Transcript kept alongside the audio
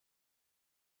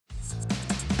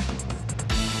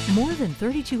More than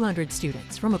 3,200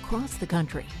 students from across the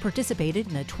country participated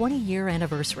in the 20-year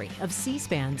anniversary of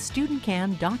C-SPAN's Student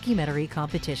Can documentary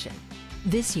competition.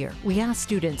 This year, we asked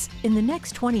students, in the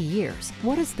next 20 years,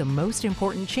 what is the most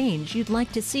important change you'd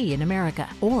like to see in America?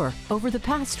 Or, over the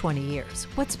past 20 years,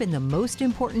 what's been the most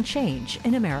important change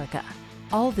in America?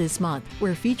 All this month,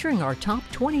 we're featuring our top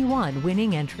 21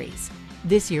 winning entries.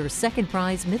 This year's second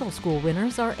prize middle school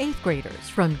winners are 8th graders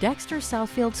from Dexter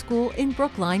Southfield School in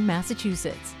Brookline,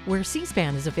 Massachusetts, where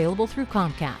C-SPAN is available through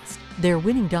Comcast. Their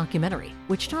winning documentary,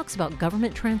 which talks about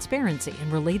government transparency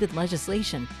and related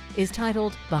legislation, is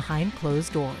titled Behind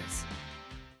Closed Doors.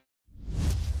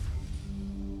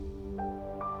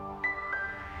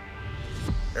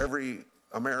 Every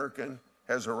American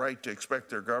has a right to expect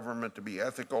their government to be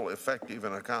ethical, effective,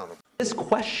 and accountable. This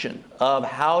question of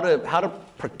how to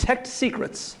protect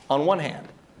secrets on one hand,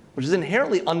 which is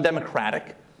inherently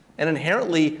undemocratic and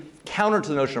inherently counter to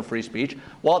the notion of free speech,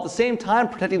 while at the same time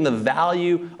protecting the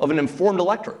value of an informed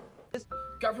electorate.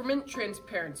 Government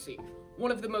transparency,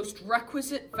 one of the most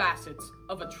requisite facets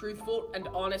of a truthful and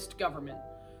honest government,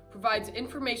 provides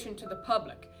information to the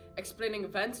public, explaining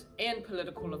events and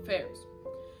political affairs.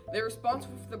 They're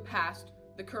responsible for the past,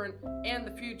 the current, and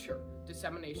the future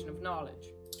dissemination of knowledge.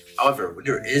 However, when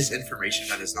there is information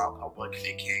that is not public,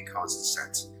 it can cause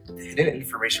dissent. The hidden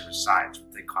information resides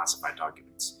within classified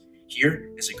documents.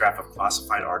 Here is a graph of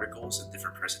classified articles in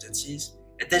different presidencies.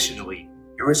 Additionally,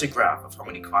 here is a graph of how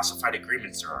many classified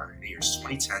agreements there are in the years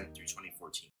 2010 through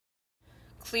 2014.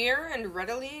 Clear and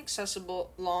readily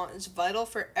accessible law is vital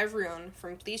for everyone,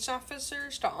 from police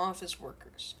officers to office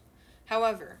workers.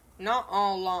 However, not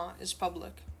all law is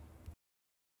public.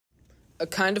 A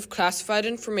kind of classified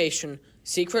information,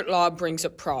 secret law brings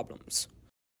up problems.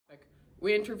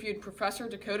 We interviewed Professor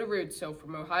Dakota Rudso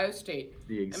from Ohio State.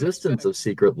 The existence of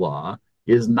secret law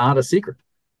is not a secret.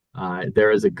 There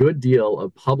is a good deal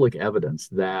of public evidence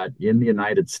that in the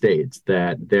United States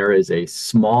that there is a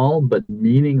small but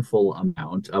meaningful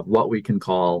amount of what we can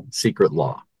call secret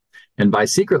law. And by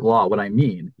secret law, what I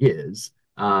mean is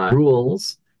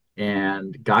rules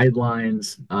and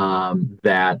guidelines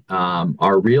that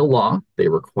are real law. They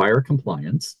require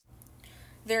compliance.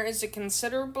 There is a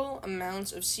considerable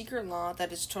amount of secret law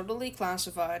that is totally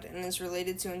classified and is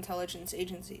related to intelligence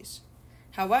agencies.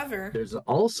 However, there's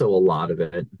also a lot of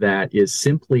it that is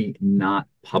simply not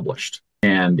published,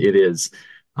 and it is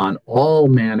on all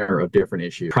manner of different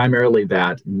issues, primarily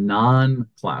that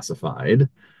non-classified,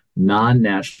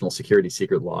 non-national security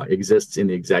secret law exists in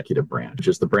the executive branch, which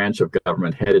is the branch of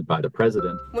government headed by the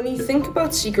president. When you think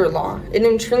about secret law, it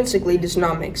intrinsically does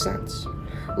not make sense.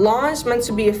 Law is meant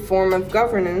to be a form of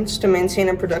governance to maintain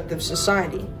a productive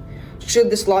society. Should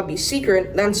this law be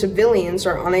secret, then civilians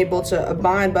are unable to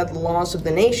abide by the laws of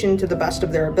the nation to the best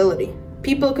of their ability.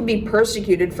 People could be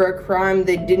persecuted for a crime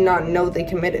they did not know they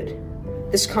committed.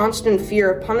 This constant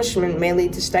fear of punishment may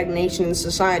lead to stagnation in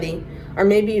society, or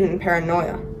maybe even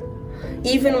paranoia.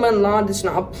 Even when law does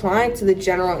not apply to the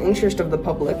general interest of the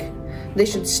public, they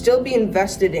should still be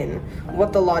invested in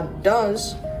what the law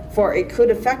does, for it could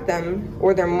affect them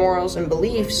or their morals and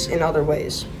beliefs in other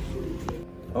ways.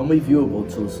 Only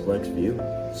viewable to a select few,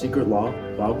 secret law,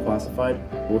 while classified,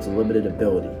 holds a limited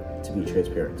ability to be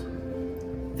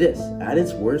transparent. This, at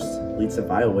its worst, leads to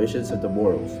violations of the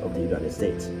morals of the United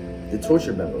States. The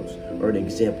torture memos are an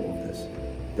example of this.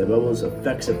 The memos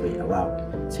effectively allow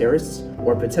terrorists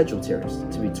or potential terrorists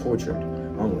to be tortured,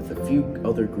 along with a few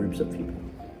other groups of people.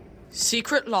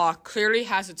 Secret law clearly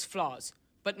has its flaws,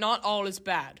 but not all is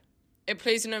bad. It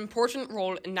plays an important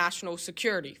role in national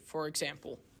security, for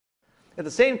example. At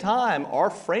the same time, our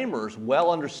framers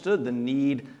well understood the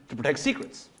need to protect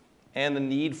secrets and the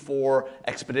need for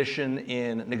expedition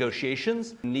in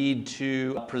negotiations, need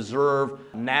to preserve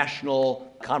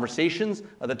national conversations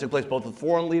that took place both with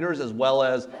foreign leaders as well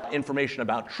as information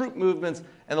about troop movements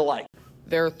and the like.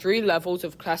 There are 3 levels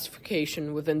of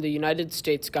classification within the United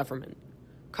States government: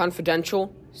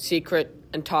 confidential, secret,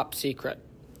 and top secret.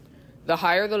 The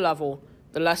higher the level,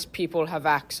 the less people have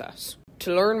access.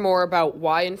 To learn more about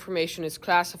why information is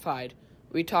classified,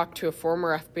 we talked to a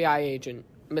former FBI agent,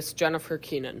 Miss Jennifer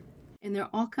Keenan. And there are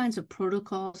all kinds of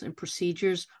protocols and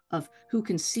procedures of who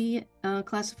can see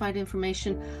classified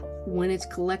information, when it's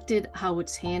collected, how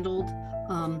it's handled.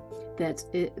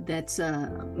 That's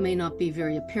may not be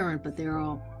very apparent, but there are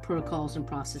all protocols and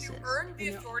processes. To earn the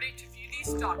authority to view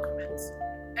these documents,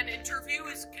 an interview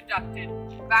is conducted,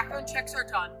 background checks are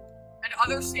done, and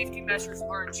other safety measures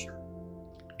are ensured.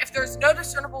 If there is no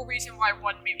discernible reason why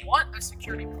one may want a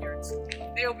security clearance,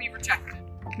 they will be rejected.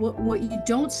 What you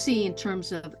don't see in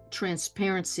terms of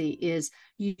transparency is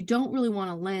you don't really want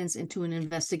to lens into an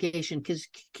investigation, because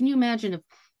can you imagine if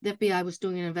the FBI was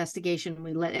doing an investigation and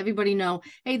we let everybody know,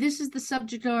 hey, this is the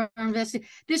subject of our investigation,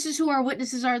 this is who our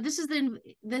witnesses are, this is the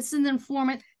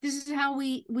informant, this is how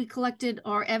we collected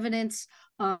our evidence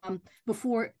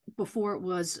before it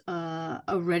was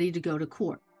ready to go to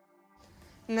court.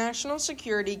 National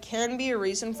security can be a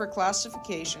reason for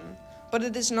classification, but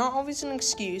it is not always an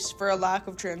excuse for a lack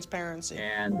of transparency.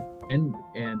 And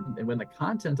when the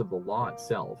content of the law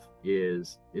itself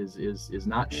is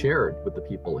not shared with the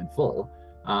people in full,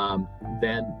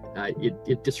 then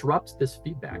it disrupts this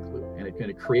feedback loop, and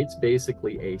it creates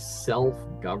basically a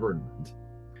self-government.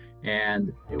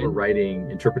 And we're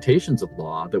writing interpretations of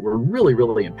law that were really,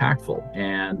 really impactful,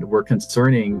 and were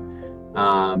concerning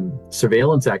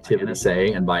surveillance activity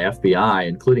NSA and by FBI,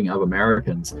 including of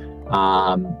Americans,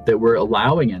 that were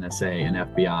allowing NSA and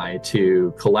FBI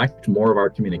to collect more of our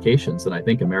communications than I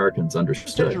think Americans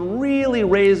understood. It really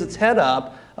raised its head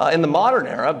up in the modern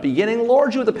era, beginning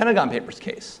largely with the Pentagon Papers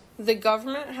case. The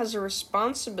government has a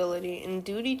responsibility and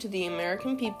duty to the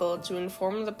American people to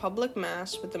inform the public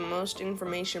mass with the most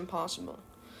information possible,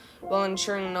 while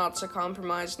ensuring not to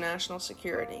compromise national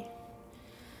security.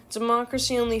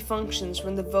 Democracy only functions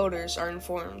when the voters are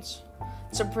informed.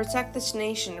 To protect this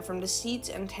nation from deceit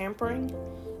and tampering,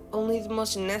 only the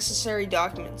most necessary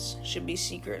documents should be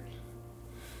secret.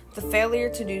 The failure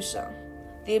to do so,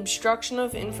 the obstruction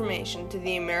of information to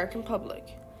the American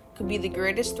public, could be the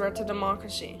greatest threat to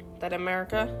democracy that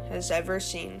America has ever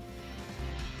seen.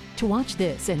 To watch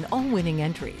this and all winning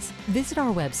entries, visit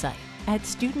our website at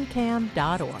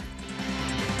studentcam.org.